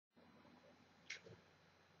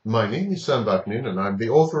My name is Sam Vaknin, and I'm the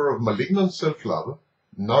author of Malignant Self-Love,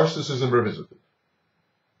 Narcissism Revisited.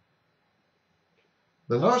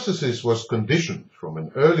 The narcissist was conditioned from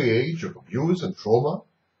an early age of abuse and trauma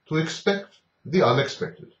to expect the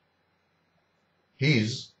unexpected.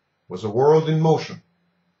 His was a world in motion,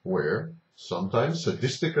 where sometimes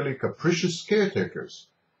sadistically capricious caretakers,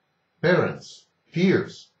 parents,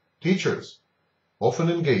 peers, teachers, often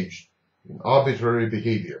engaged in arbitrary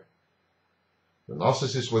behavior. The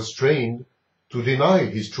narcissist was trained to deny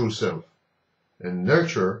his true self and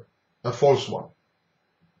nurture a false one.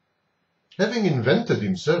 Having invented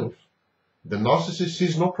himself, the narcissist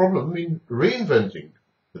sees no problem in reinventing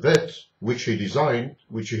that which he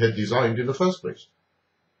had designed in the first place.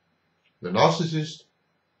 The narcissist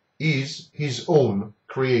is his own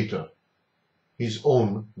creator, his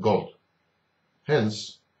own God,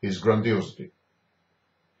 hence his grandiosity.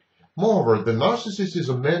 Moreover, the narcissist is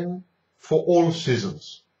a man for all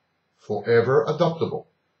seasons, forever adaptable,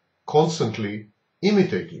 constantly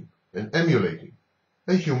imitating and emulating,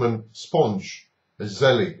 a human sponge, a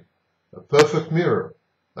zealot, a perfect mirror,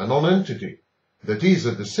 a non-entity that is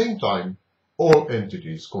at the same time all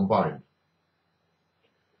entities combined.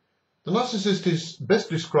 The narcissist is best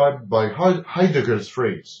described by Heidegger's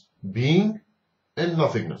phrase, being and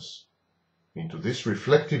nothingness. Into this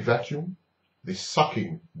reflective vacuum, this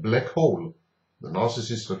sucking black hole, the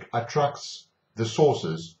narcissist attracts the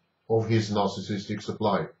sources of his narcissistic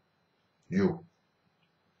supply, you.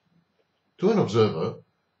 To an observer,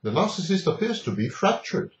 the narcissist appears to be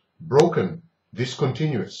fractured, broken,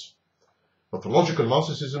 discontinuous. Pathological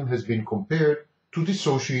narcissism has been compared to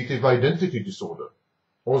dissociative identity disorder,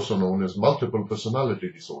 also known as multiple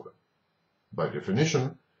personality disorder. By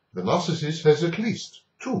definition, the narcissist has at least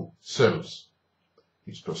two selves.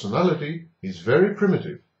 His personality is very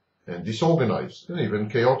primitive and disorganized and even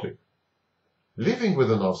chaotic. Living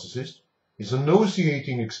with a narcissist is a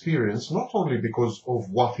nauseating experience not only because of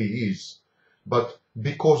what he is, but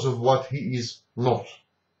because of what he is not.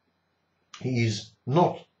 He is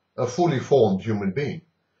not a fully formed human being,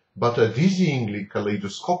 but a dizzyingly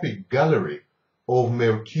kaleidoscopic gallery of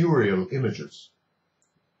mercurial images.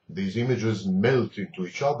 These images melt into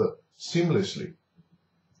each other seamlessly,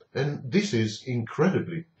 and this is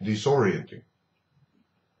incredibly disorienting.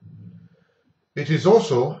 It is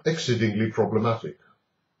also exceedingly problematic.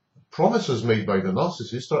 Promises made by the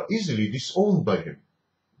narcissist are easily disowned by him.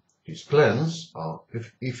 His plans are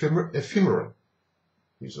ephemeral.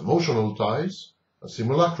 His emotional ties are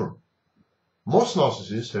simulacrum. Most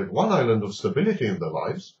narcissists have one island of stability in their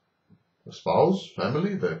lives: a spouse,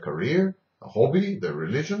 family, their career, a hobby, their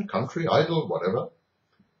religion, country, idol, whatever,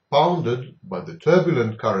 pounded by the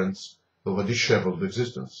turbulent currents of a dishevelled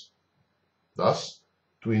existence. Thus,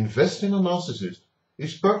 to invest in a narcissist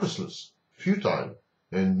is purposeless, futile,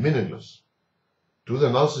 and meaningless. To the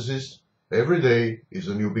narcissist, every day is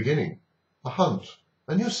a new beginning, a hunt,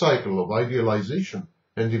 a new cycle of idealization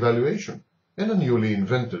and evaluation, and a newly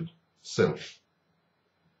invented self.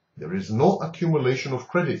 There is no accumulation of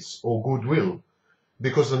credits or goodwill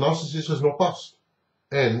because the narcissist has no past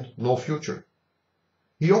and no future.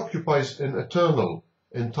 He occupies an eternal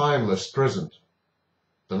and timeless present.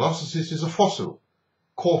 The narcissist is a fossil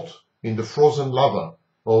caught in the frozen lava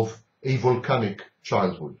of a volcanic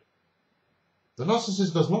childhood. The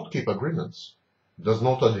narcissist does not keep agreements, does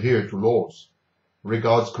not adhere to laws,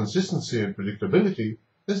 regards consistency and predictability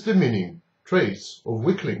as demeaning traits of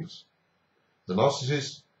weaklings. The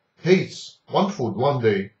narcissist hates one food one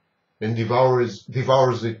day and devours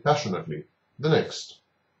it passionately the next.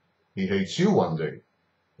 He hates you one day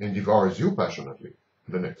and devours you passionately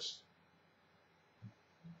the next.